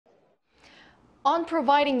On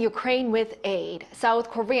providing Ukraine with aid, South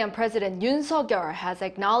Korean President Yoon has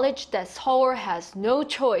acknowledged that Seoul has no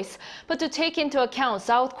choice but to take into account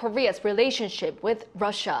South Korea's relationship with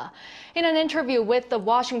Russia. In an interview with the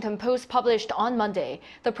Washington Post published on Monday,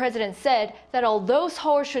 the president said that although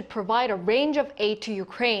Seoul should provide a range of aid to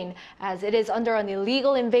Ukraine as it is under an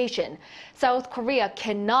illegal invasion, South Korea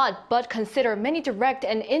cannot but consider many direct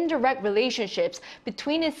and indirect relationships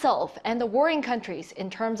between itself and the warring countries in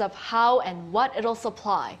terms of how and what it'll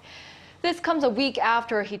supply. This comes a week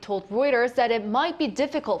after he told Reuters that it might be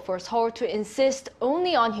difficult for Seoul to insist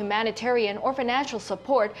only on humanitarian or financial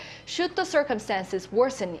support should the circumstances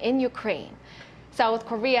worsen in Ukraine. South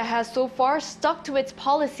Korea has so far stuck to its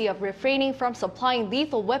policy of refraining from supplying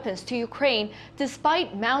lethal weapons to Ukraine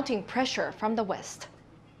despite mounting pressure from the West.